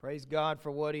Praise God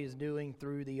for what He is doing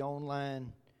through the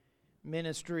online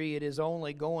ministry. It is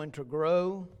only going to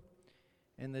grow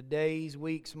in the days,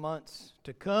 weeks, months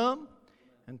to come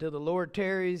until the Lord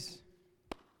tarries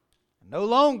no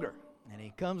longer and He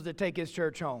comes to take His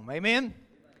church home. Amen?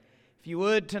 If you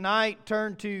would tonight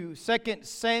turn to 2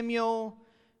 Samuel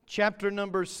chapter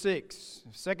number 6.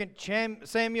 2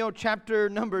 Samuel chapter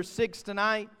number 6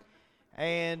 tonight.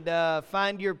 And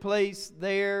find your place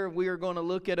there. We are going to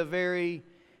look at a very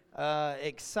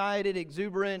excited,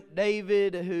 exuberant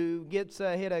David who gets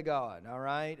ahead of God. All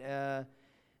right.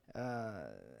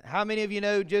 How many of you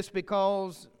know just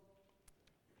because?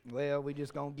 Well, we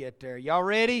just gonna get there. Y'all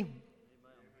ready?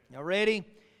 Y'all ready?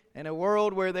 In a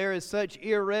world where there is such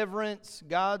irreverence,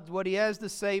 God, what He has to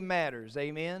say matters.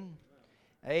 Amen.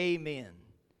 Amen.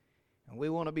 And we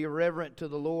want to be reverent to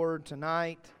the Lord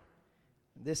tonight.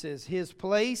 This is His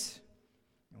place,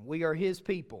 and we are His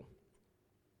people.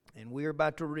 And we are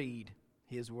about to read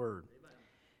His Word.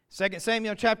 2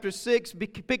 Samuel chapter 6,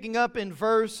 picking up in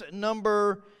verse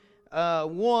number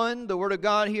 1, the Word of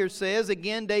God here says,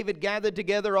 "Again David gathered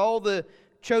together all the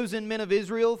chosen men of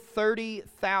Israel,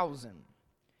 30,000.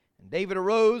 And David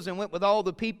arose and went with all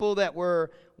the people that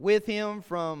were with him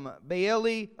from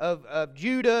Baale of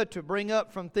Judah to bring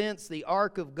up from thence the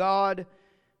ark of God,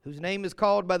 whose name is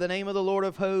called by the name of the Lord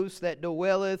of hosts, that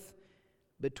dwelleth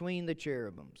between the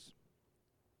cherubims.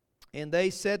 And they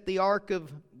set the ark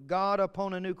of God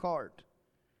upon a new cart,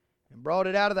 and brought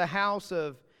it out of the house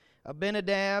of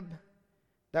Abinadab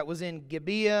that was in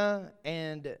Gibeah,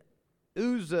 and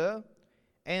Uzzah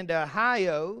and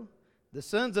Ahio, the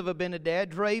sons of Abinadab,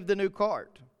 drave the new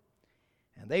cart.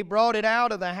 And they brought it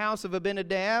out of the house of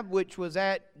Abinadab, which was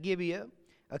at Gibeah,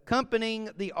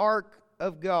 accompanying the ark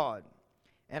of God.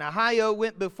 And Ahio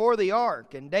went before the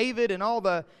ark, and David and all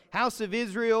the house of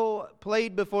Israel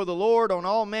played before the Lord on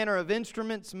all manner of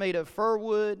instruments made of fir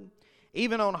wood,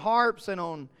 even on harps and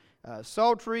on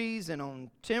psalteries and on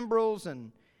timbrels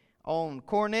and on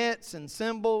cornets and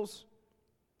cymbals.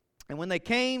 And when they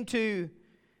came to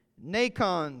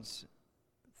Nachon's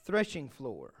threshing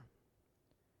floor,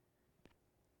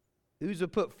 Uzzah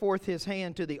put forth his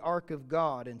hand to the ark of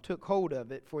God and took hold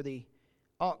of it, for the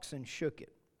oxen shook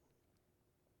it.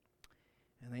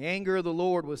 And the anger of the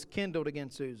Lord was kindled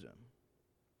against Uzzah.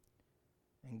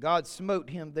 And God smote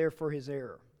him there for his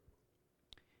error.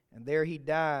 And there he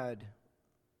died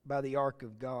by the ark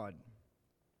of God.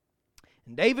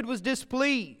 And David was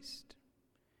displeased,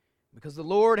 because the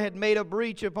Lord had made a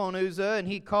breach upon Uzzah, and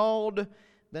he called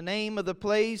the name of the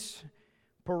place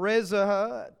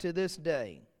Perezah to this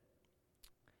day.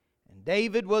 And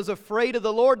David was afraid of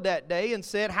the Lord that day, and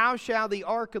said, "How shall the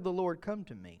ark of the Lord come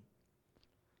to me?"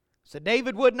 So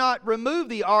David would not remove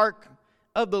the ark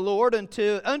of the Lord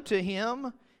unto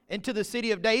him into the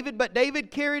city of David, but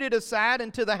David carried it aside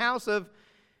into the house of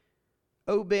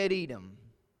Obed-Edom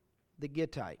the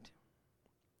Gittite.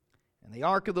 And the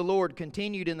ark of the Lord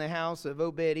continued in the house of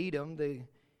Obed-Edom the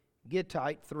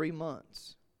Gittite 3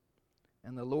 months.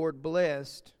 And the Lord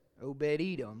blessed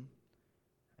Obed-Edom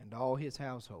and all his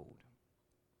household.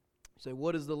 So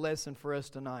what is the lesson for us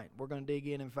tonight? We're going to dig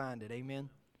in and find it. Amen.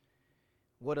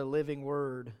 What a living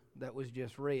word that was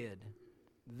just read.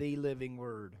 The living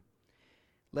word.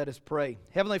 Let us pray.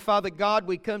 Heavenly Father God,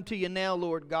 we come to you now,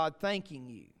 Lord God, thanking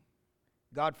you,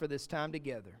 God, for this time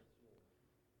together.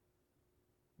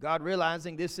 God,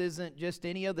 realizing this isn't just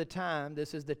any other time.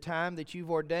 This is the time that you've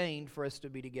ordained for us to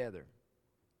be together.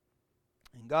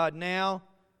 And God, now,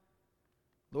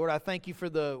 Lord, I thank you for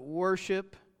the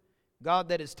worship, God,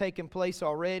 that has taken place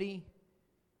already.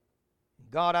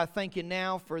 God, I thank you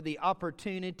now for the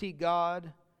opportunity,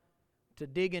 God, to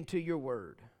dig into your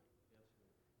word.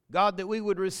 God, that we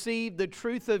would receive the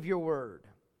truth of your word.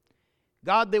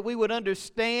 God, that we would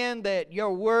understand that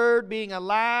your word being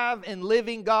alive and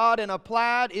living, God, and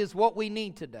applied is what we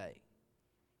need today.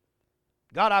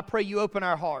 God, I pray you open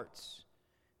our hearts.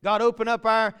 God, open up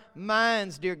our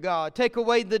minds, dear God. Take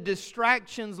away the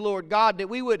distractions, Lord God, that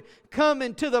we would come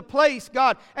into the place,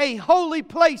 God, a holy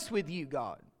place with you,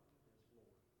 God.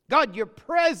 God, your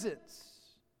presence.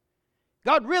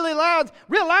 God, really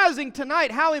realizing tonight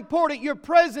how important your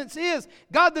presence is.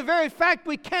 God, the very fact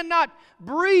we cannot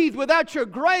breathe without your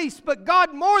grace, but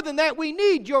God, more than that, we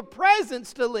need your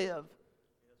presence to live.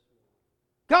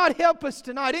 God, help us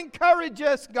tonight. Encourage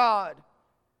us, God.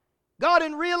 God,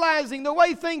 in realizing the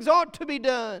way things ought to be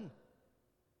done.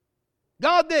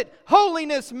 God, that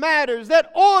holiness matters,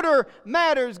 that order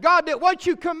matters. God, that what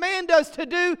you command us to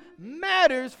do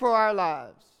matters for our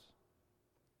lives.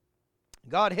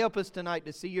 God, help us tonight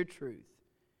to see your truth.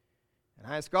 And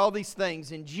I ask all these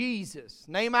things in Jesus'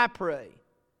 name I pray.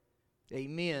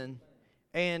 Amen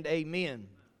and amen.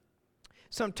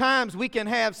 Sometimes we can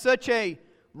have such a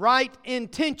right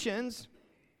intentions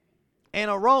and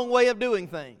a wrong way of doing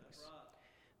things.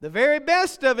 The very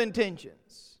best of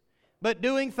intentions, but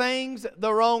doing things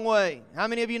the wrong way. How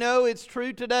many of you know it's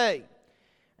true today?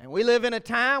 And we live in a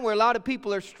time where a lot of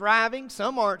people are striving.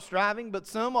 Some aren't striving, but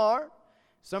some are.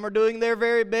 Some are doing their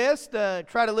very best to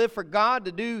try to live for God,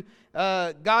 to do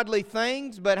godly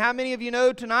things. But how many of you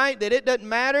know tonight that it doesn't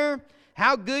matter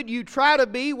how good you try to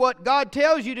be, what God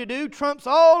tells you to do trumps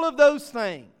all of those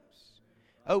things.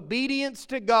 Obedience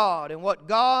to God and what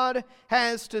God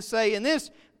has to say. In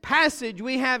this passage,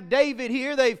 we have David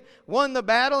here. They've won the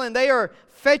battle and they are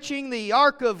fetching the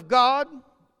ark of God.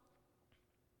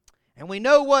 And we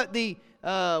know what the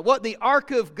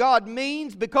ark of God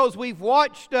means because we've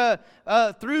watched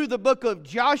through the book of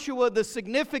Joshua the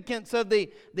significance of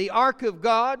the ark of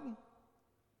God.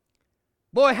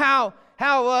 Boy, how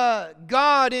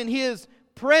God in His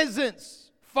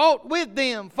presence fought with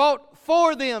them, fought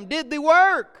for them, did the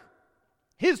work.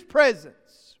 His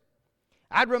presence.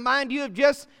 I'd remind you of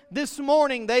just this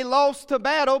morning, they lost the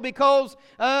battle because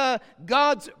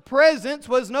God's presence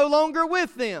was no longer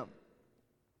with them.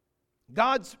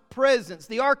 God's presence,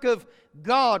 the ark of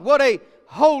God, what a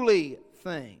holy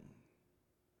thing.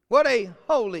 What a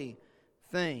holy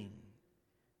thing.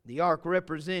 The ark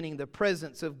representing the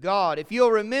presence of God. If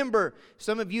you'll remember,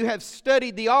 some of you have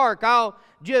studied the ark. I'll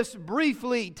just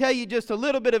briefly tell you just a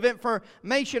little bit of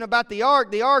information about the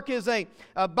ark. The ark is a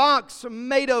box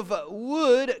made of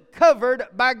wood covered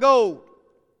by gold.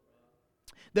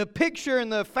 The picture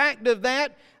and the fact of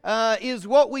that is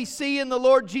what we see in the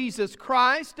Lord Jesus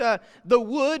Christ. The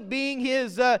wood being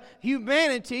His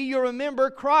humanity. You'll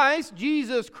remember Christ,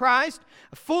 Jesus Christ,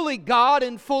 fully God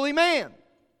and fully man.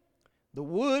 The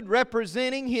wood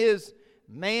representing His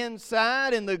man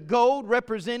side and the gold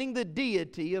representing the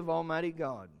deity of Almighty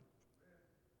God.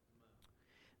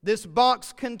 This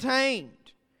box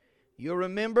contained, you'll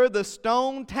remember, the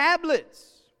stone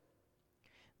tablets.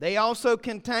 They also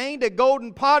contained a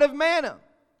golden pot of manna.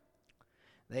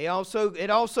 It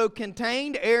also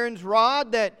contained Aaron's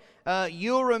rod that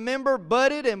you'll remember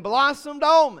budded and blossomed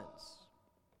almonds.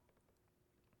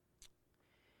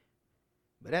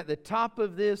 But at the top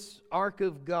of this ark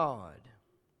of God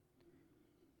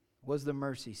was the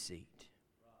mercy seat.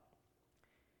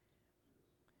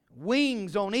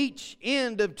 Wings on each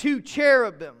end of two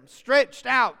cherubim stretched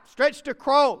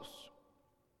across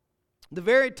the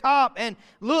very top and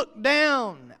looked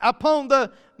down upon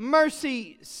the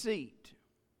mercy seat.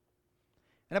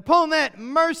 And upon that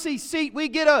mercy seat we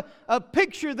get a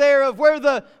picture there of where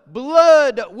the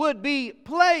blood would be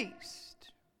placed.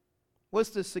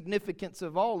 What's the significance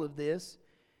of all of this?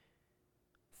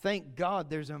 Thank God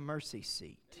there's a mercy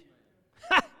seat.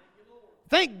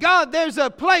 Thank God there's a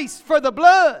place for the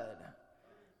blood.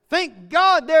 Thank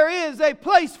God there is a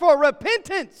place for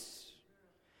repentance.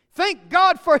 Thank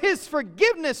God for His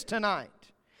forgiveness tonight.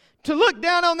 To look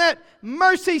down on that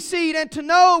mercy seat and to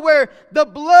know where the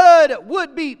blood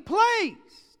would be placed.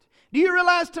 Do you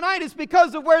realize tonight it's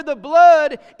because of where the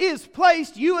blood is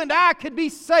placed you and I could be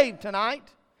saved tonight?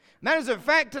 Matter of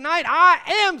fact, tonight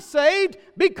I am saved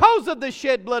because of the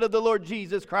shed blood of the Lord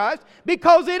Jesus Christ,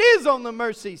 because it is on the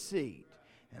mercy seat,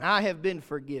 and I have been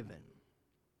forgiven.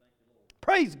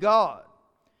 Praise God.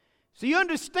 So you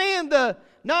understand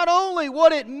not only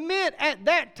what it meant at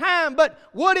that time, but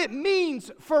what it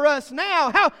means for us now,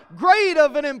 how great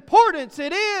of an importance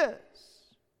it is.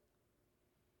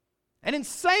 And in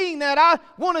saying that, I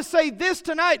want to say this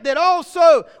tonight, that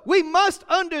also we must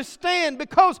understand,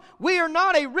 because we are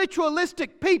not a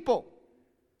ritualistic people.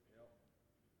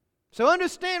 So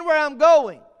understand where I'm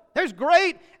going. There's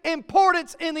great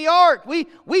importance in the ark.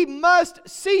 We must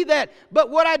see that.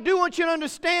 But what I do want you to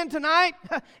understand tonight,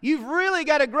 you've really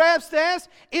got to grasp this,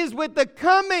 is with the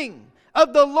coming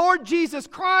of the Lord Jesus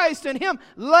Christ and Him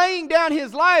laying down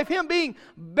His life, Him being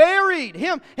buried,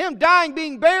 Him dying,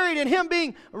 being buried, and Him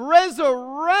being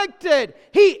resurrected.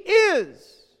 He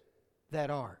is that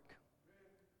ark.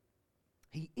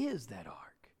 He is that ark.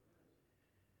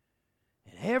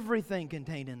 And everything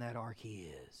contained in that ark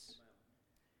He is.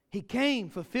 He came,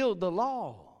 fulfilled the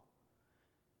law.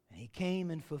 And He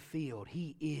came and fulfilled.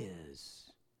 He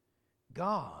is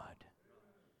God.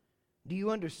 Do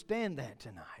you understand that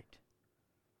tonight?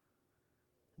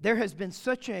 There has been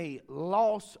such a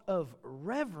loss of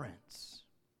reverence.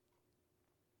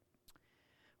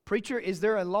 Preacher, is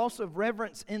there a loss of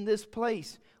reverence in this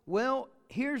place? Well,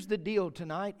 here's the deal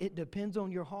tonight. It depends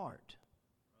on your heart.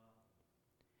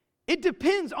 It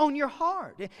depends on your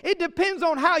heart. It depends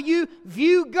on how you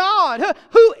view God.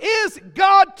 Who is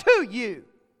God to you?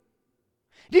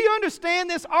 Do you understand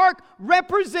this ark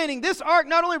representing, this ark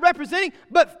not only representing,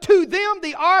 but to them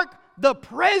the ark, the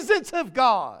presence of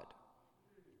God.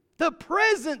 The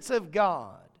presence of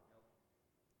God.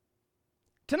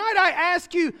 Tonight I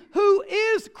ask you, who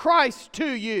is Christ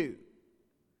to you?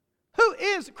 Who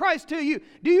is Christ to you?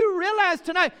 Do you realize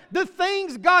tonight the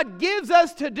things God gives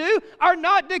us to do are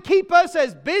not to keep us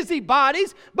as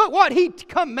busybodies, but what He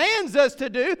commands us to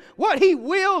do, what He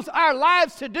wills our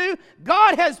lives to do,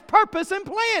 God has purpose and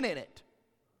plan in it.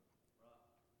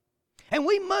 And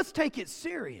we must take it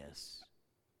serious.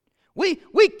 We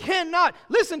cannot,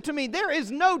 listen to me, there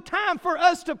is no time for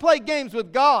us to play games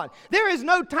with God. There is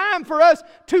no time for us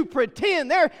to pretend.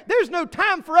 There's no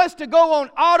time for us to go on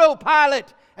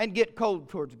autopilot and get cold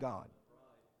towards God.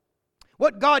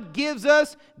 What God gives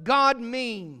us, God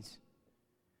means.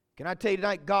 Can I tell you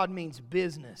tonight, God means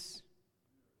business.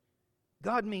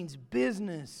 God means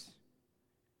business.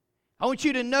 I want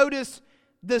you to notice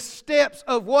the steps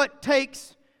of what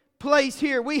takes place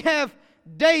here. We have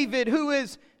David who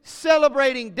is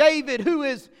celebrating, David who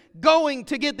is going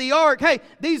to get the ark. Hey,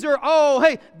 these are all,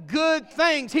 good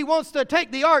things. He wants to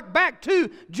take the ark back to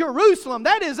Jerusalem.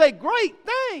 That is a great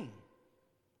thing.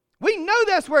 We know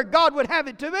that's where God would have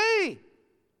it to be.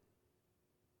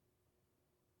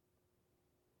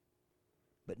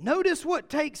 But notice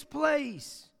what takes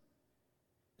place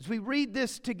as we read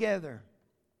this together.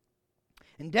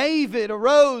 And David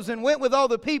arose and went with all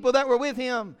the people that were with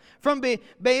him from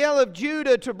Baal of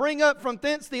Judah to bring up from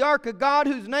thence the ark of God,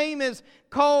 whose name is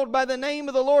called by the name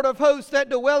of the Lord of hosts, that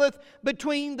dwelleth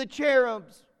between the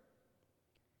cherubs.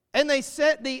 And they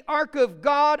set the ark of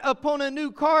God upon a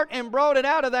new cart and brought it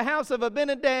out of the house of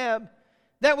Abinadab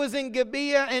that was in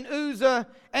Gibeah, and Uzzah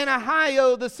and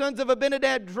Ahio, the sons of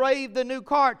Abinadab, drave the new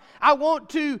cart. I want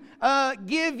to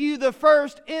give you the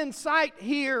first insight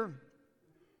here.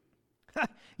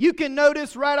 You can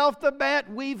notice right off the bat,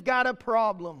 we've got a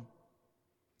problem.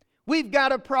 We've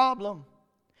got a problem.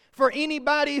 For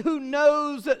anybody who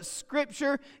knows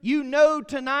Scripture, you know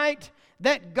tonight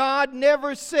that God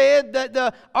never said that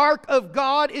the ark of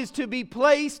God is to be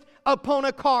placed upon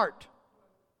a cart.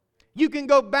 You can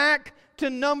go back to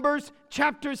Numbers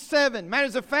chapter 7.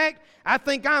 Matter of fact, I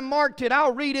think I marked it.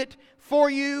 I'll read it for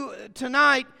you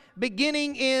tonight,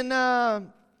 beginning in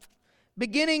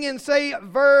say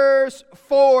verse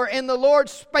 4. And the Lord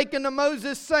spake unto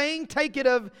Moses, saying, take it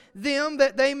of them,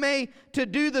 that they may to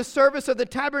do the service of the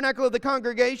tabernacle of the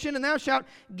congregation, and thou shalt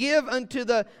give unto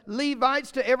the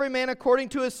Levites to every man according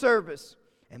to his service.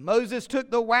 And Moses took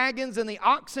the wagons and the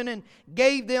oxen and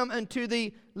gave them unto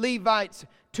the Levites.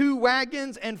 2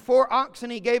 wagons and 4 oxen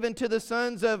he gave unto the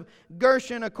sons of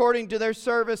Gershon according to their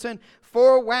service, and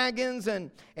 4 wagons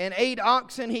and 8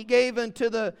 oxen he gave unto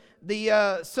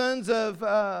the sons of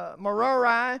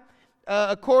Merari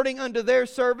according unto their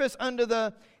service, under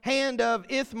the hand of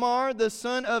Ithamar the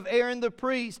son of Aaron the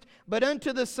priest. But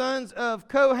unto the sons of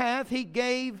Kohath he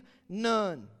gave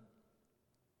none.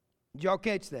 Did y'all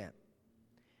catch that?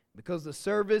 Because the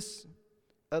service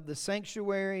of the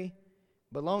sanctuary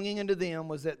belonging unto them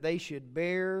was that they should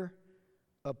bear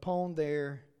upon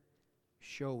their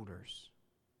shoulders.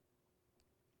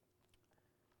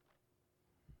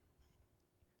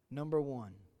 Number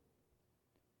 1,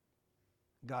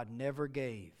 God never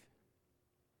gave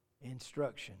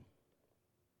instruction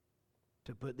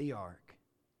to put the ark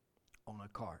on a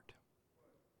cart.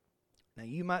 Now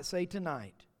you might say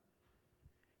tonight,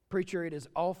 preacher, it is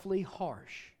awfully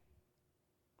harsh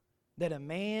that a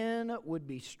man would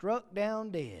be struck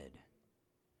down dead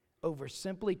over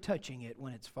simply touching it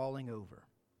when it's falling over.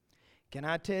 Can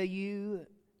I tell you,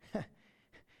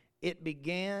 it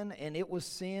began and it was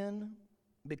sin,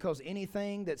 because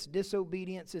anything that's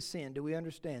disobedience is sin. Do we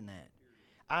understand that?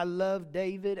 I love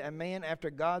David, a man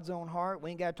after God's own heart. We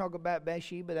ain't got to talk about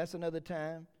Bathsheba. That's another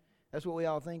time. That's what we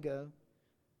all think of.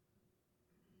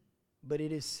 But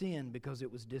it is sin because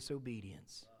it was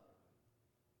disobedience.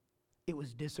 It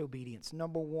was disobedience.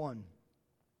 Number 1,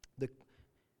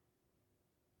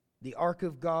 the ark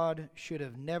of God should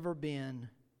have never been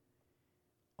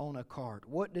on a cart.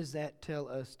 What does that tell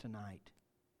us tonight?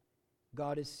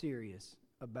 God is serious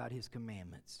about His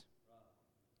commandments.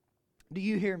 Do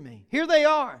you hear me? Here they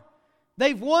are.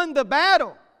 They've won the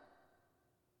battle.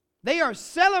 They are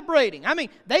celebrating. I mean,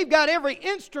 they've got every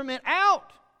instrument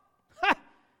out.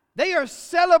 They are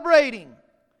celebrating.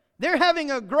 They're having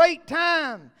a great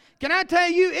time. Can I tell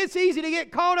you, it's easy to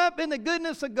get caught up in the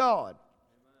goodness of God.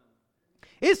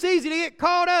 It's easy to get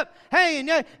caught up. Hey,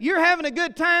 and you're having a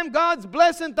good time. God's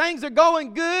blessing. Things are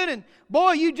going good. And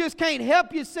boy, you just can't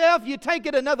help yourself. You take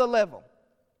it another level.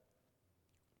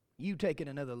 You take it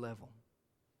another level.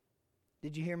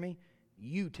 Did you hear me?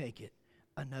 you take it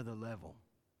another level.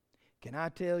 Can I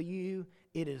tell you,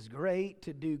 it is great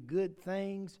to do good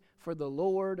things for the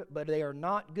Lord, but they are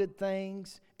not good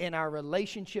things in our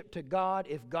relationship to God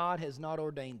if God has not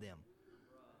ordained them.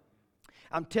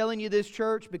 I'm telling you this,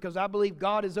 church, because I believe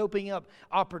God is opening up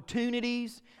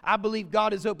opportunities. I believe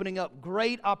God is opening up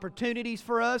great opportunities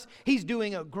for us. He's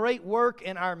doing a great work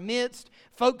in our midst.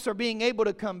 Folks are being able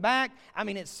to come back. I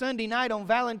mean, it's Sunday night on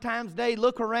Valentine's Day.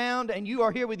 Look around, and you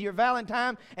are here with your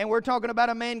Valentine, and we're talking about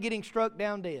a man getting struck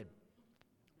down dead.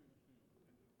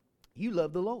 You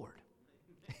love the Lord.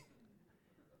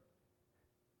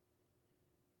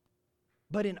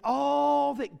 But in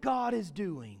all that God is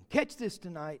doing, catch this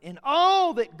tonight, in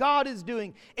all that God is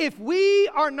doing, if we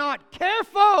are not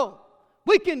careful,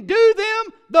 we can do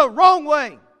them the wrong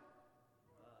way.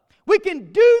 We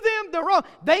can do them the wrong.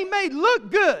 They may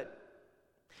look good.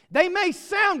 They may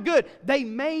sound good. They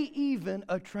may even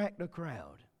attract a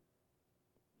crowd.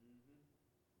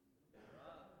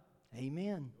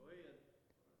 Amen.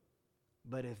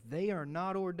 But if they are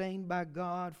not ordained by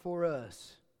God for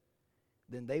us,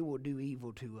 then they will do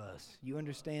evil to us. You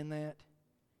understand that?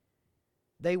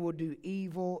 They will do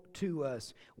evil to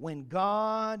us. When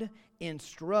God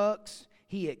instructs,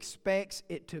 He expects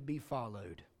it to be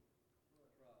followed.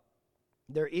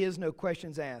 There is no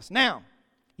questions asked. Now,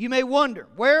 you may wonder,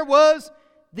 where was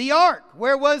the ark?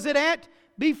 Where was it at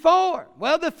before?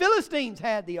 Well, the Philistines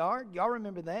had the ark. Y'all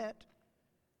remember that?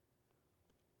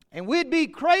 And we'd be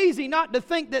crazy not to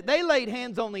think that they laid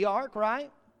hands on the ark,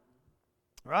 right?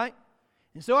 Right?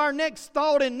 And so our next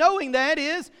thought in knowing that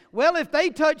is, well, if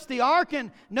they touched the ark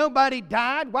and nobody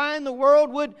died, why in the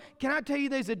world would... Can I tell you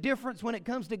there's a difference when it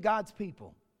comes to God's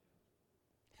people?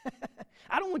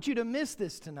 I don't want you to miss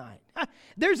this tonight.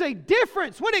 There's a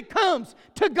difference when it comes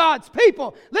to God's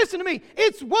people. Listen to me.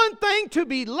 It's one thing to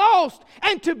be lost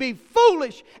and to be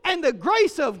foolish. And the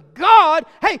grace of God,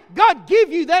 hey, God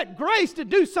give you that grace to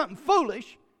do something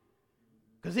foolish.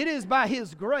 Because it is by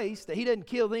His grace that He doesn't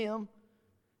kill them.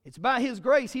 It's by His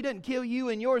grace He doesn't kill you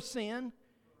in your sin.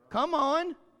 Come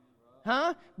on.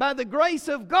 By the grace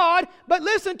of God. But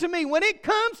listen to me. When it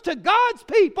comes to God's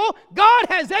people, God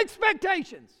has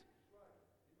expectations.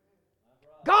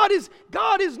 God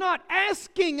is not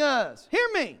asking us. Hear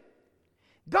me.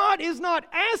 God is not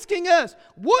asking us,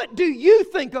 what do you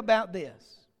think about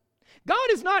this?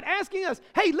 God is not asking us,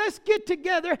 hey, let's get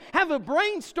together, have a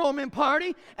brainstorming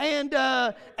party, and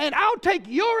I'll take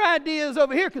your ideas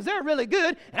over here because they're really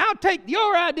good, and I'll take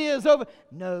your ideas over.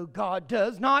 No, God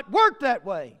does not work that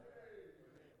way.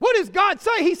 What does God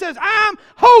say? He says, I'm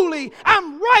holy,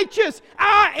 I'm righteous,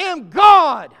 I am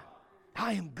God.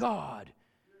 I am God,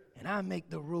 and I make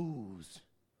the rules.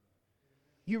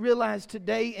 You realize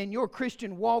today in your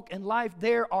Christian walk and life,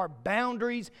 there are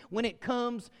boundaries when it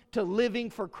comes to living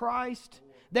for Christ.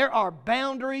 There are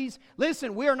boundaries.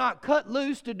 Listen, we are not cut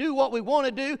loose to do what we want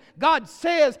to do. God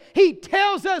says, He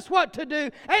tells us what to do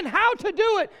and how to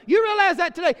do it. You realize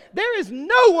that today? There is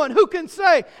no one who can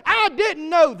say, I didn't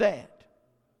know that.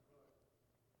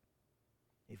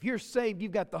 If you're saved,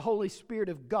 you've got the Holy Spirit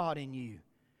of God in you.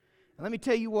 And let me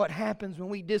tell you what happens when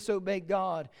we disobey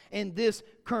God in this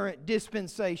current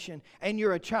dispensation and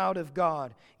you're a child of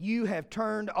God. You have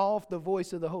turned off the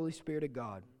voice of the Holy Spirit of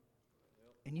God.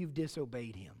 And you've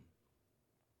disobeyed Him.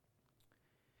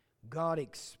 God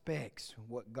expects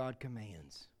what God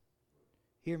commands.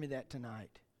 Hear me that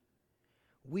tonight.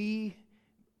 We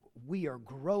are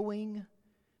growing.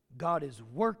 God is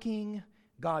working.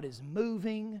 God is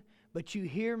moving. But you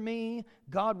hear me,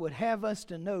 God would have us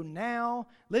to know now,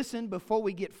 listen, before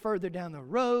we get further down the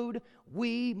road,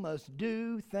 we must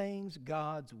do things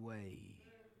God's way.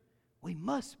 We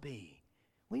must be.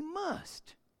 We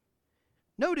must.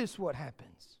 Notice what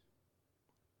happens.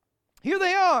 Here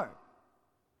they are.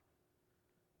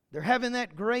 They're having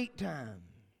that great time.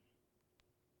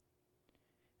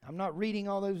 I'm not reading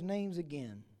all those names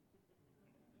again.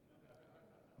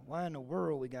 Why in the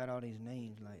world we got all these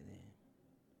names like that?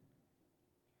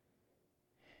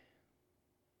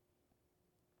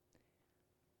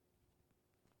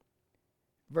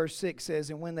 Verse 6 says,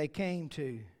 and when they came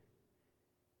to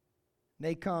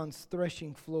Nachon's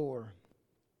threshing floor,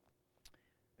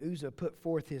 Uzzah put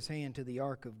forth his hand to the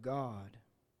ark of God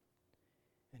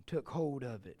and took hold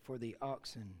of it, for the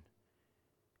oxen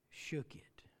shook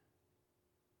it.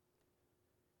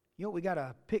 You know what we got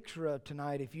a picture of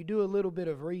tonight? If you do a little bit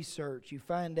of research, you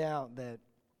find out that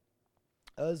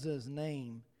Uzzah's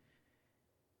name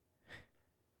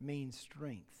means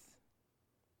strength.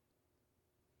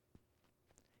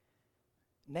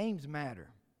 Names matter.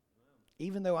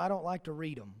 Even though I don't like to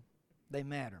read them, they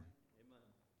matter.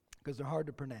 Because they're hard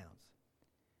to pronounce.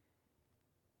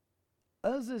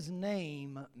 Uzzah's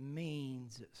name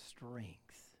means strength.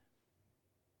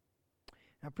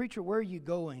 Now, preacher, where are you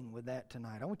going with that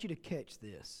tonight? I want you to catch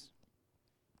this.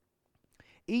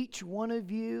 Each one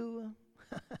of you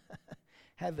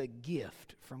have a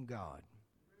gift from God.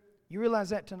 You realize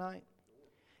that tonight?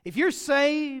 If you're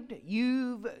saved,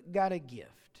 you've got a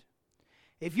gift.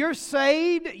 If you're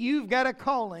saved, you've got a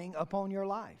calling upon your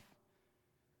life.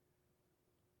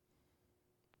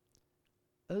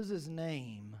 Uzzah's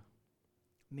name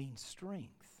means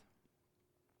strength.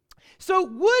 So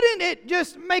wouldn't it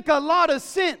just make a lot of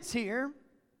sense here?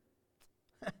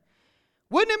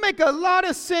 Wouldn't it make a lot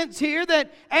of sense here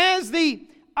that as the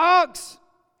ox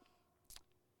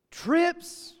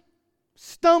trips,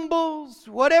 stumbles,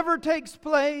 whatever takes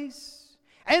place,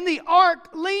 and the ark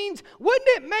leans, wouldn't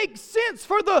it make sense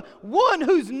for the one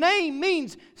whose name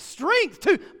means strength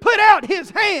to put out his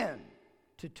hand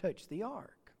to touch the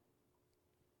ark,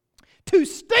 to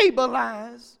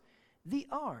stabilize the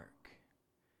ark?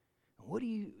 What are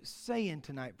you saying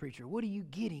tonight, preacher? What are you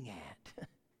getting at?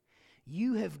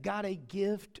 You have got a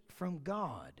gift from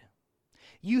God.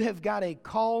 You have got a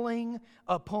calling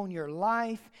upon your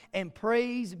life, and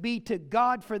praise be to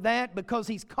God for that, because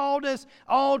He's called us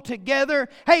all together.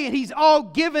 Hey, and He's all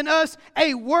given us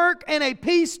a work and a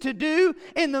piece to do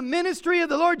in the ministry of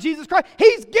the Lord Jesus Christ.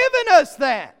 He's given us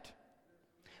that.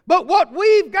 But what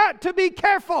we've got to be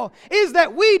careful is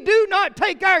that we do not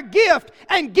take our gift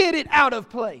and get it out of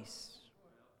place.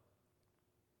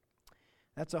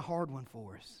 That's a hard one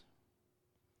for us.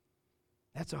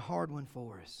 That's a hard one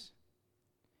for us.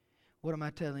 What am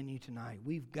I telling you tonight?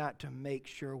 We've got to make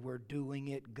sure we're doing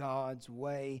it God's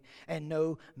way. And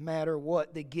no matter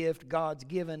what the gift God's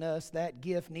given us, that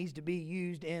gift needs to be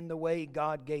used in the way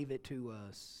God gave it to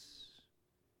us.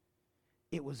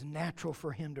 It was natural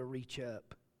for him to reach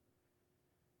up.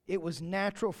 It was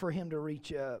natural for him to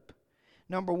reach up.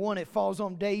 Number one, it falls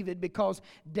on David because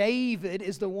David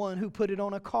is the one who put it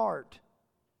on a cart.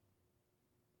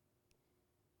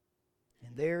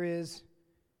 And there is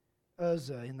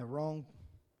Uzzah in the wrong,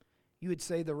 you would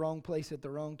say the wrong place at the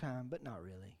wrong time, but not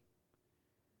really.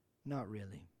 Not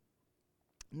really.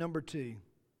 Number two,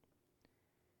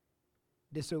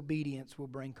 disobedience will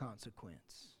bring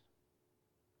consequence.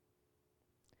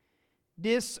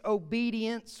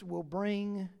 Disobedience will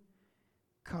bring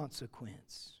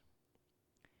consequence.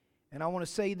 And I want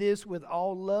to say this with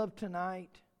all love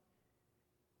tonight.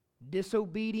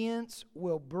 Disobedience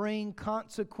will bring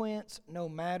consequence no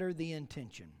matter the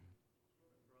intention.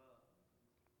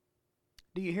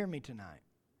 Do you hear me tonight?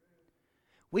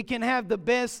 We can have the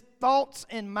best thoughts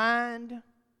in mind.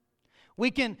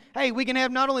 We can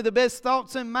have not only the best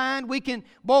thoughts in mind, we can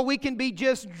be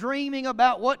just dreaming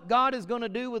about what God is going to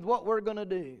do with what we're going to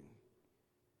do.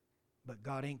 But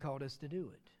God ain't called us to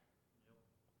do it.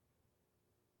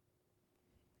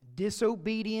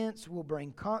 Disobedience will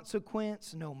bring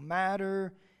consequence no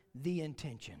matter the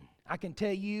intention. I can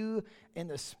tell you, in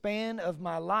the span of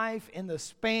my life, in the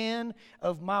span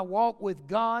of my walk with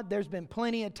God, there's been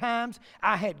plenty of times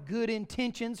I had good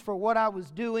intentions for what I was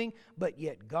doing, but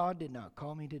yet God did not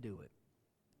call me to do it.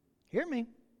 Hear me.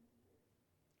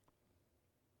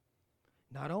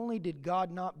 Not only did God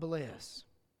not bless,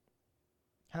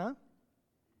 can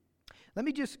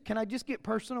I just get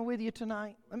personal with you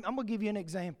tonight? I'm going to give you an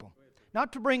example.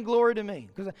 Not to bring glory to me,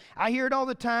 because I hear it all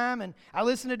the time, and I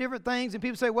listen to different things, and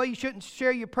people say, well, you shouldn't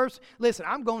share your person. Listen,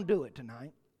 I'm going to do it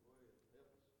tonight.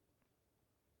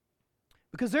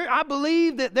 Because I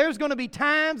believe that there's going to be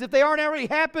times, if they aren't already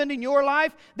happened in your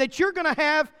life, that you're going to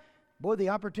have, the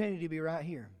opportunity to be right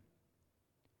here.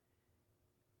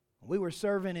 We were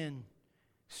serving in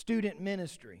student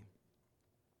ministry.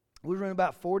 We were in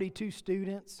about 42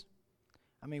 students.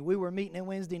 We were meeting on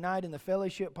Wednesday night in the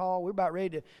fellowship hall. We're about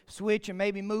ready to switch and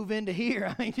maybe move into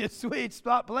here. Just switch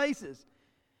spot places.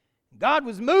 God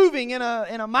was moving in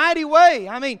a mighty way.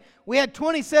 We had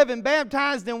 27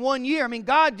 baptized in 1 year.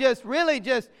 God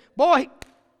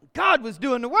God was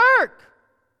doing the work.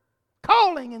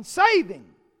 Calling and saving.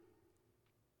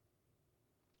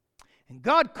 And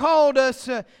God called us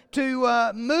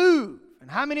to move. And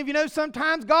how many of you know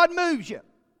sometimes God moves you?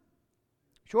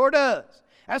 Sure does.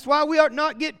 That's why we ought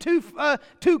not get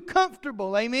too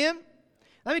comfortable. Amen?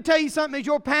 Let me tell you something. As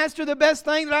your pastor, the best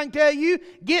thing that I can tell you,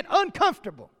 get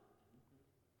uncomfortable.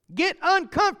 Get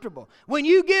uncomfortable. When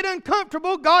you get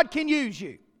uncomfortable, God can use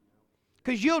you.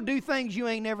 Because you'll do things you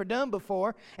ain't never done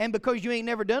before. And because you ain't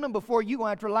never done them before, you're going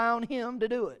to have to rely on Him to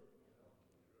do it.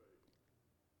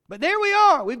 But there we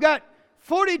are. We've got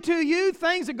 42 youth.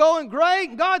 Things are going great.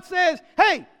 And God says,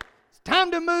 hey, it's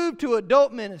time to move to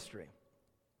adult ministry.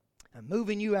 I'm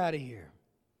moving you out of here.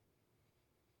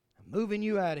 I'm moving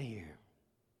you out of here.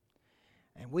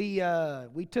 And we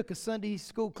took a Sunday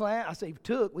school class. I say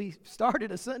took. We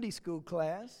started a Sunday school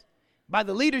class by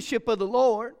the leadership of the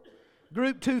Lord.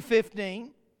 Group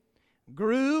 215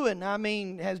 grew, and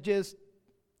it's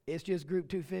just Group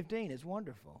 215. It's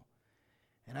wonderful.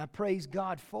 And I praise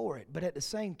God for it. But at the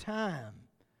same time,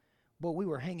 boy, we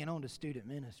were hanging on to student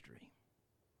ministry.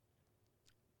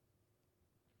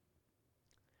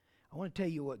 I want to tell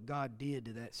you what God did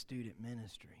to that student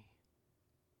ministry.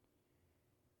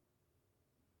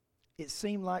 It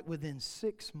seemed like within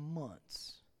 6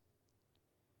 months,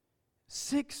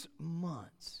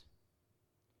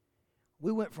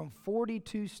 we went from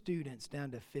 42 students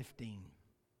down to 15.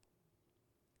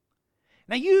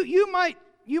 Now you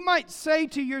might say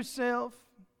to yourself,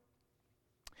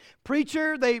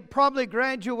 preacher, they probably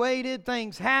graduated,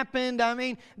 things happened. I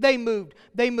mean, they moved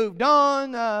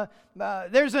on.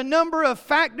 There's a number of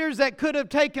factors that could have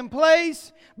taken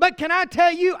place. But can I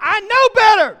tell you, I know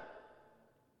better.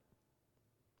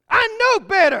 I know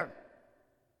better.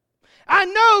 I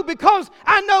know because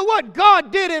I know what God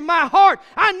did in my heart.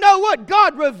 I know what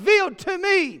God revealed to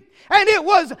me. And it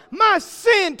was my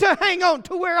sin to hang on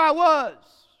to where I was.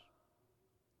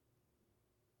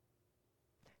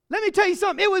 Let me tell you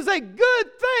something. It was a good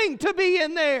thing to be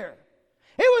in there.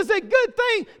 It was a good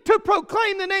thing to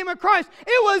proclaim the name of Christ.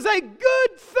 It was a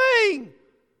good thing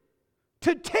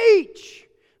to teach.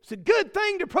 It's a good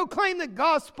thing to proclaim the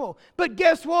gospel. But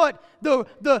guess what?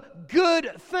 The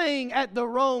good thing at the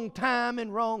wrong time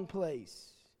and wrong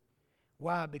place.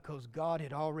 Why? Because God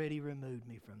had already removed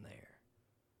me from there.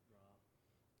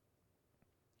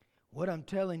 What I'm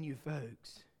telling you,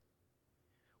 folks,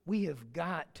 we have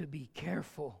got to be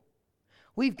careful.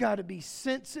 We've got to be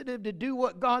sensitive to do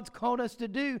what God's called us to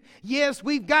do. Yes,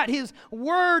 we've got His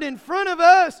Word in front of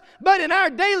us, but in our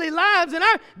daily lives, in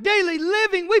our daily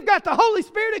living, we've got the Holy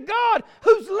Spirit of God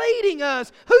who's leading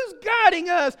us, who's guiding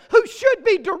us, who should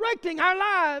be directing our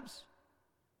lives.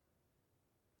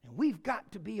 And we've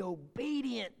got to be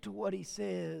obedient to what He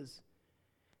says.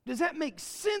 Does that make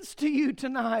sense to you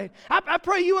tonight? I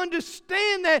pray you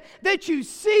understand that you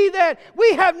see that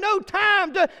we have no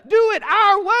time to do it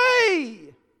our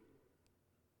way.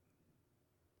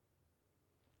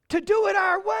 To do it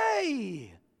our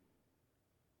way.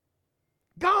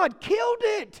 God killed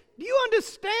it. Do you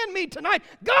understand me tonight?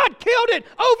 God killed it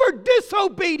over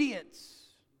disobedience.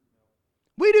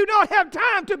 We do not have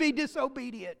time to be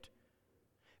disobedient.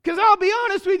 Because I'll be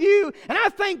honest with you, and I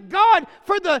thank God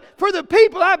for the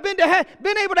people I've been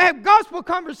able to have gospel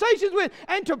conversations with,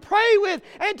 and to pray with,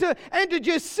 and to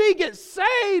just see get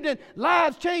saved and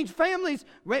lives changed, families,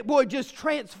 boy, just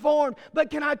transformed. But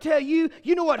can I tell you,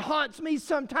 you know what haunts me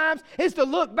sometimes is to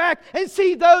look back and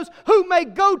see those who may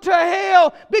go to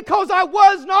hell because I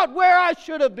was not where I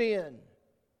should have been.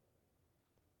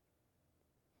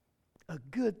 A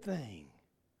good thing,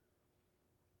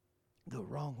 the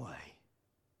wrong way.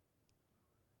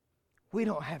 We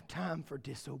don't have time for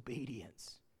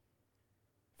disobedience.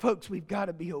 Folks, we've got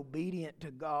to be obedient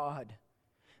to God.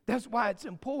 That's why it's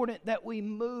important that we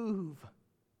move.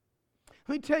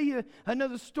 Let me tell you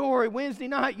another story. Wednesday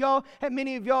night,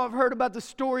 many of y'all have heard about the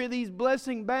story of these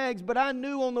blessing bags, but I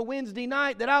knew on the Wednesday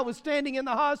night that I was standing in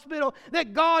the hospital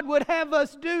that God would have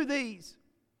us do these.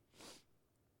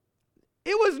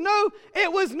 It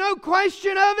was no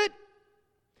question of it.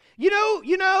 When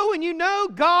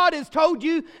God has told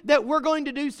you that we're going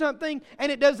to do something,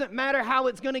 and it doesn't matter how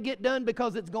it's going to get done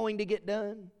because it's going to get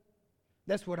done.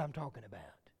 That's what I'm talking about.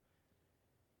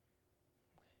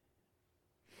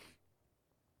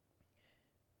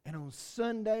 And on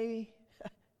Sunday,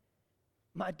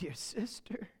 my dear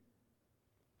sister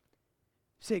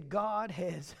said, God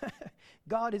has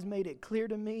made it clear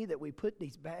to me that we put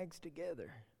these bags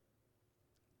together.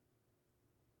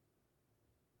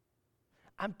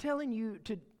 I'm telling you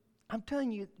to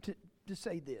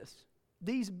say this.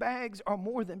 These bags are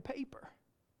more than paper.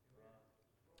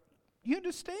 You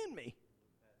understand me?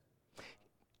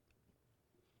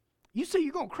 You say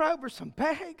you're going to cry over some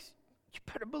bags? You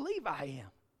better believe I am.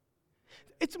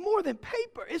 It's more than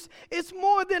paper. It's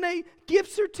more than a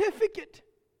gift certificate.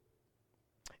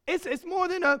 It's more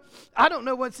than I don't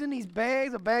know what's in these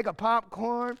bags, a bag of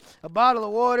popcorn, a bottle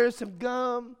of water, some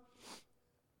gum.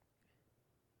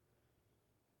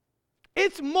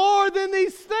 It's more than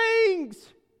these things.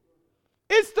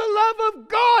 It's the love of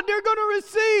God they're going to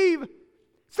receive.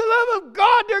 It's the love of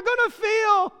God they're going to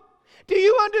feel. Do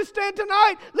you understand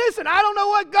tonight? Listen, I don't know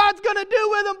what God's going to do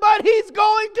with them, but He's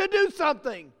going to do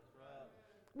something.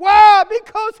 Why?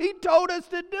 Because He told us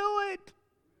to do it.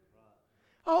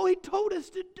 Oh, He told us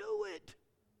to do it.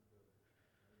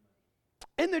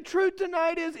 And the truth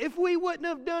tonight is, if we wouldn't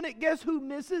have done it, guess who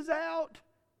misses out?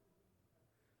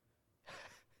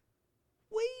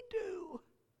 We do.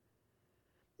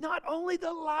 Not only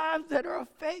the lives that are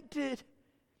affected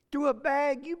through a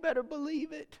bag, you better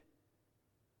believe it.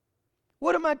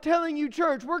 What am I telling you,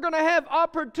 church? We're going to have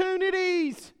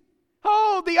opportunities.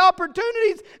 Oh, the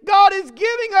opportunities God is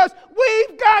giving us.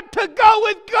 We've got to go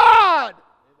with God.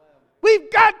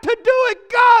 We've got to do it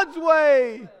God's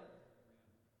way.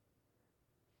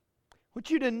 I want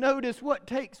you to notice what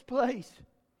takes place.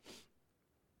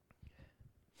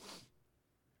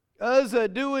 Uzzah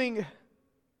doing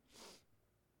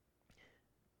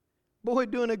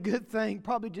a good thing,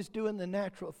 probably just doing the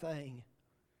natural thing.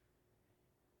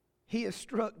 He is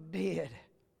struck dead.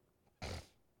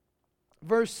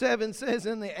 Verse 7 says,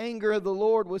 and the anger of the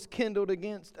Lord was kindled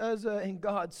against Uzzah, and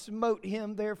God smote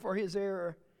him there for his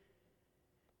error.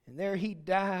 And there he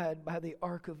died by the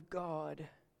ark of God,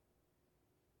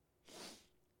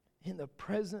 in the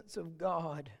presence of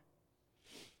God.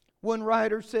 One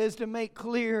writer says to make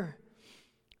clear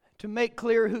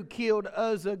who killed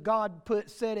Uzzah, God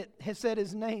has said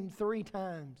his name 3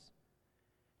 times.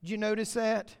 Did you notice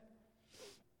that?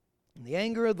 And the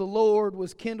anger of the Lord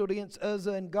was kindled against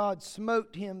Uzzah, and God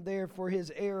smote him there for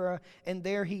his error, and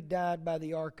there he died by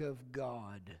the ark of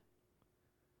God.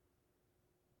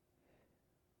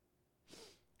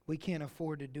 We can't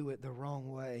afford to do it the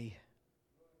wrong way.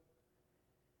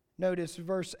 Notice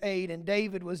verse 8, and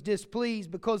David was displeased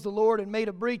because the Lord had made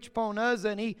a breach upon Uzzah,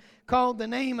 and he called the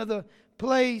name of the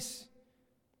place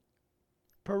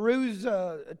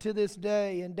Peruzah to this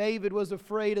day. And David was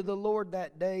afraid of the Lord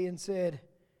that day and said,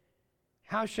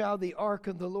 how shall the ark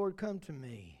of the Lord come to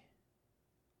me?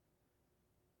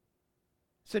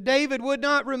 So David would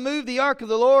not remove the ark of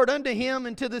the Lord unto him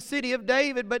into the city of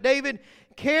David, but David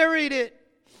carried it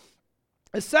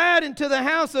aside into the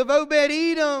house of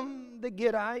Obed-Edom the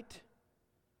Gittite.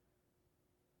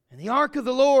 And the ark of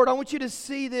the Lord, I want you to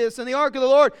see this, and the ark of the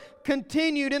Lord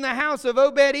continued in the house of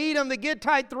Obed-Edom the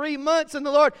Gittite 3 months, and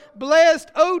the Lord blessed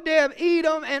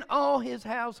Obed-Edom and all his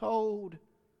household.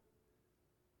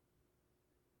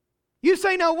 You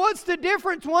say, now what's the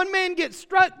difference? One man gets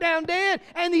struck down dead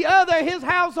and the other, his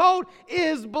household,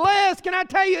 is blessed. Can I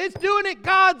tell you, it's doing it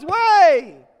God's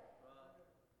way.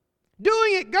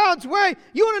 Doing it God's way.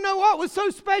 You want to know what was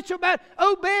so special about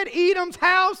Obed-Edom's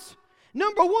house?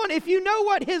 Number one, if you know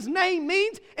what his name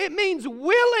means, it means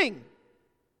willing.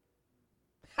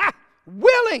 Ha!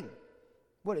 Willing.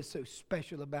 What is so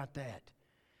special about that?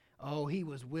 Oh, he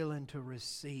was willing to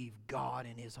receive God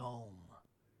in his home.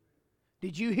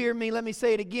 Did you hear me? Let me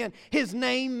say it again. His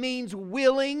name means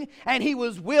willing, and he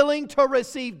was willing to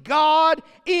receive God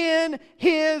in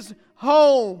his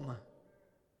home.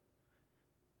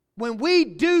 When we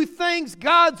do things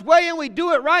God's way and we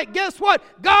do it right, guess what?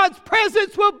 God's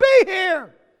presence will be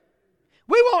here.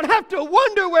 We won't have to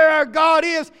wonder where our God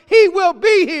is. He will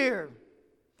be here.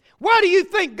 Why do you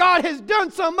think God has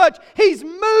done so much? He's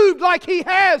moved like He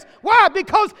has. Why?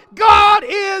 Because God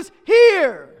is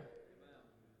here.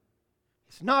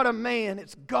 It's not a man,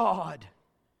 it's God.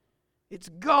 It's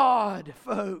God,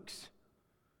 folks.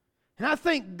 And I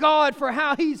thank God for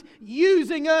how He's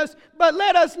using us, but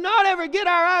let us not ever get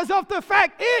our eyes off the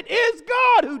fact it is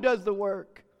God who does the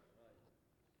work.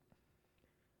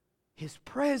 His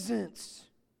presence.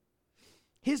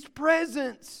 His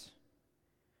presence.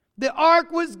 The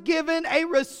ark was given a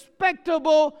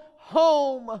respectable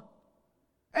home.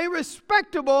 A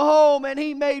respectable home, and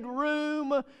He made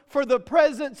room for the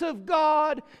presence of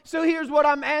God. So here's what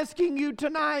I'm asking you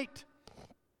tonight.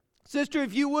 Sister,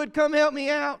 if you would come help me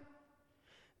out.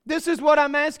 This is what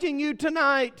I'm asking you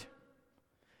tonight.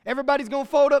 Everybody's going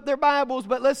to fold up their Bibles,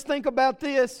 but let's think about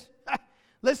this.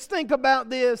 Let's think about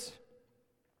this.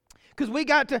 Because we've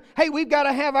got to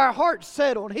have our hearts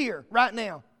settled here right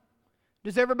now.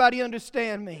 Does everybody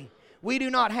understand me? We do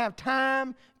not have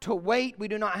time to wait. We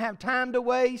do not have time to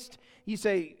waste. You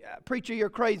say, preacher, you're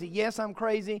crazy. Yes, I'm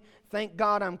crazy. Thank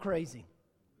God I'm crazy.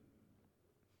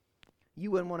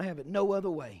 You wouldn't want to have it no other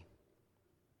way.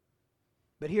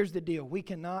 But here's the deal. We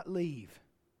cannot leave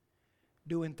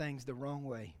doing things the wrong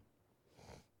way.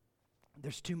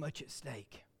 There's too much at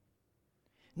stake.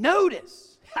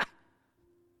 Notice.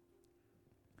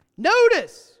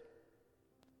 Notice.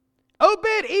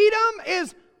 Obed-Edom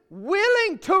is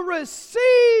willing to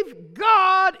receive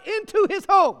God into his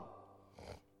home.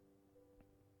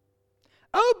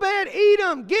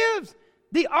 Obed-Edom gives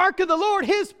the ark of the Lord,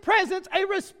 His presence, a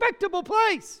respectable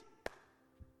place.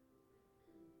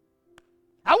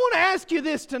 I want to ask you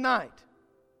this tonight.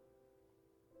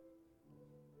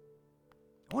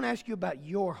 I want to ask you about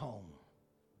your home.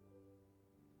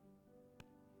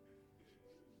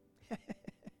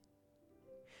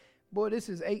 Boy, this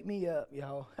has ate me up,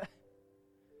 y'all.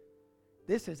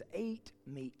 This has ate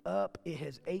me up. It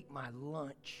has ate my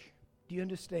lunch. Do you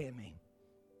understand me?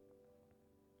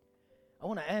 I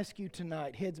want to ask you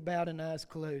tonight, heads bowed and eyes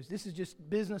closed. This is just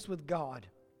business with God.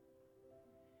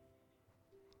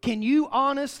 Can you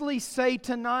honestly say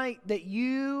tonight that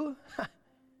you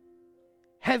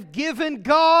have given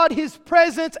God His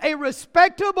presence a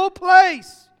respectable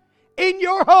place in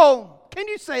your home? Can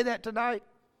you say that tonight?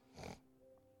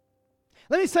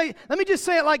 Let me just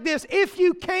say it like this. If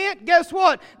you can't, guess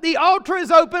what? The altar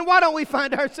is open. Why don't we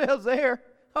find ourselves there?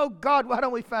 Oh God, why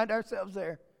don't we find ourselves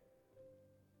there?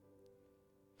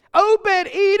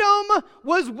 Obed-Edom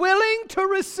was willing to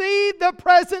receive the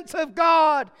presence of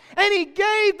God, and he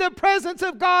gave the presence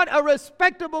of God a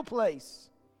respectable place.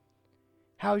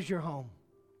 How's your home?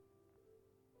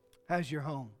 How's your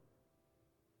home?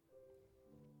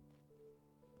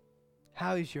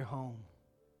 How is your home?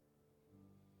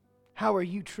 How are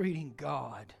you treating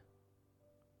God?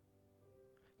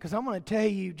 Because I'm going to tell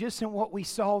you, just in what we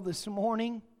saw this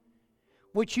morning,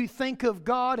 what you think of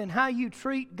God and how you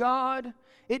treat God,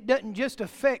 it doesn't just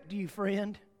affect you,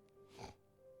 friend.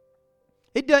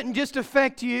 It doesn't just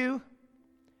affect you.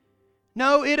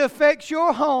 No, it affects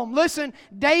your home. Listen,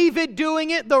 David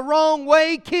doing it the wrong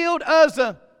way killed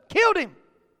Uzzah. Killed him.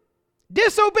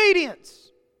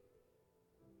 Disobedience.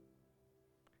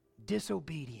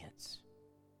 Disobedience.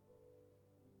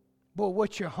 Boy,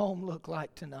 what's your home look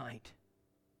like tonight?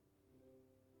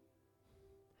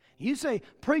 You say,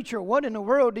 preacher, what in the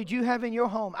world did you have in your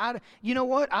home? You know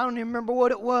what? I don't even remember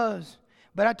what it was.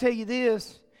 But I tell you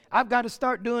this, I've got to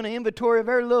start doing an inventory of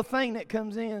every little thing that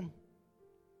comes in.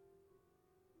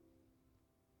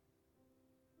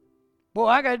 Boy,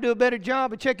 I got to do a better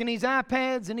job of checking these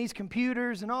iPads and these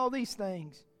computers and all these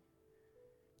things.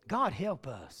 God help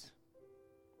us.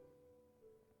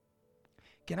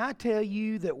 Can I tell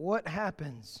you that what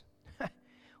happens,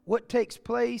 what takes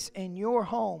place in your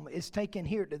home is taken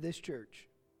here to this church?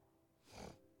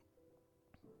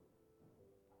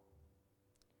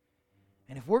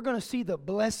 And if we're going to see the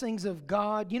blessings of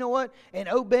God, you know what? In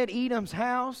Obed-Edom's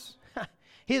house,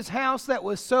 his house that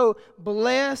was so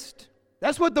blessed,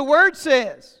 that's what the Word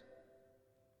says.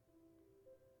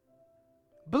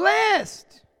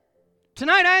 Blessed.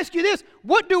 Tonight I ask you this,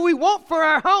 what do we want for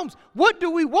our homes? What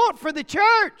do we want for the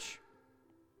church?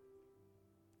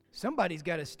 Somebody's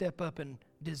got to step up and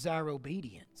desire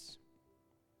obedience.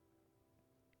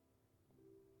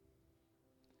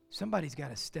 Somebody's got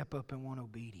to step up and want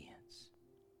obedience.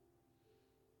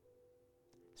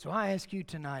 So I ask you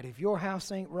tonight, if your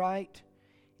house ain't right,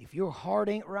 if your heart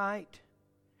ain't right,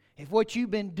 if what you've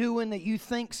been doing that you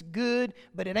think's good,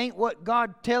 but it ain't what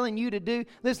God's telling you to do,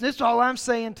 listen, this is all I'm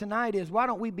saying tonight is, why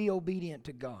don't we be obedient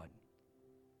to God?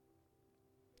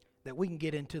 That we can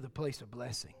get into the place of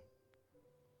blessing.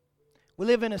 We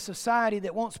live in a society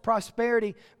that wants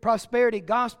prosperity,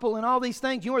 gospel, and all these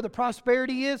things. You know where the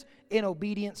prosperity is? In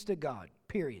obedience to God,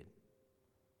 period.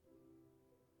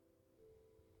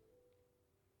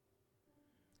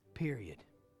 Period.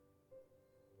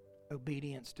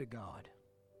 Obedience to God.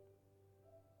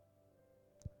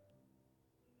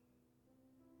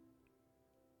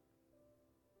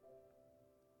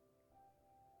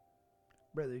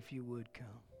 Brother, if you would come.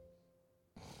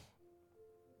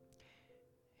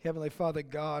 Heavenly Father,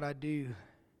 God, I do.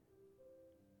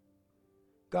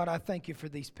 God, I thank you for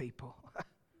these people.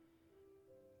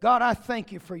 God, I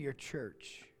thank you for your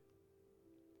church.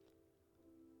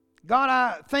 God,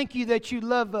 I thank you that you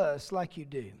love us like you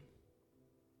do.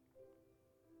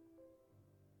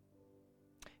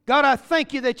 God, I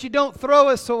thank you that you don't throw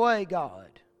us away,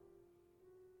 God.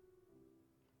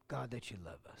 God, that you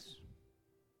love us.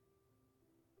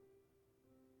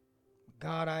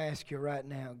 God, I ask you right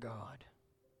now, God.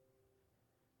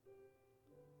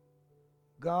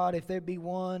 God, if there be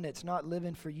one that's not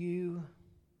living for you,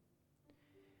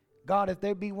 God, if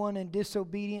there be one in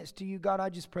disobedience to you, God, I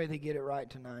just pray they get it right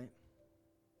tonight.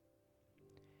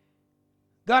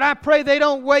 God, I pray they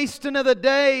don't waste another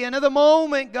day, another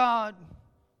moment, God.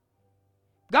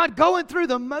 God, going through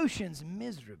the motions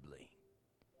miserably.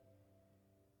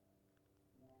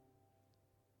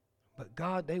 But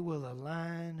God, they will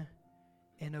align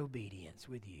in obedience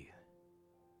with you.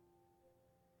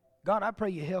 God, I pray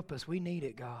you help us. We need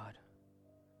it, God.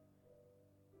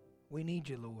 We need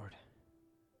you, Lord.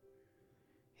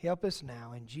 Help us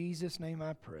now. In Jesus' name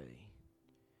I pray.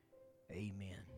 Amen.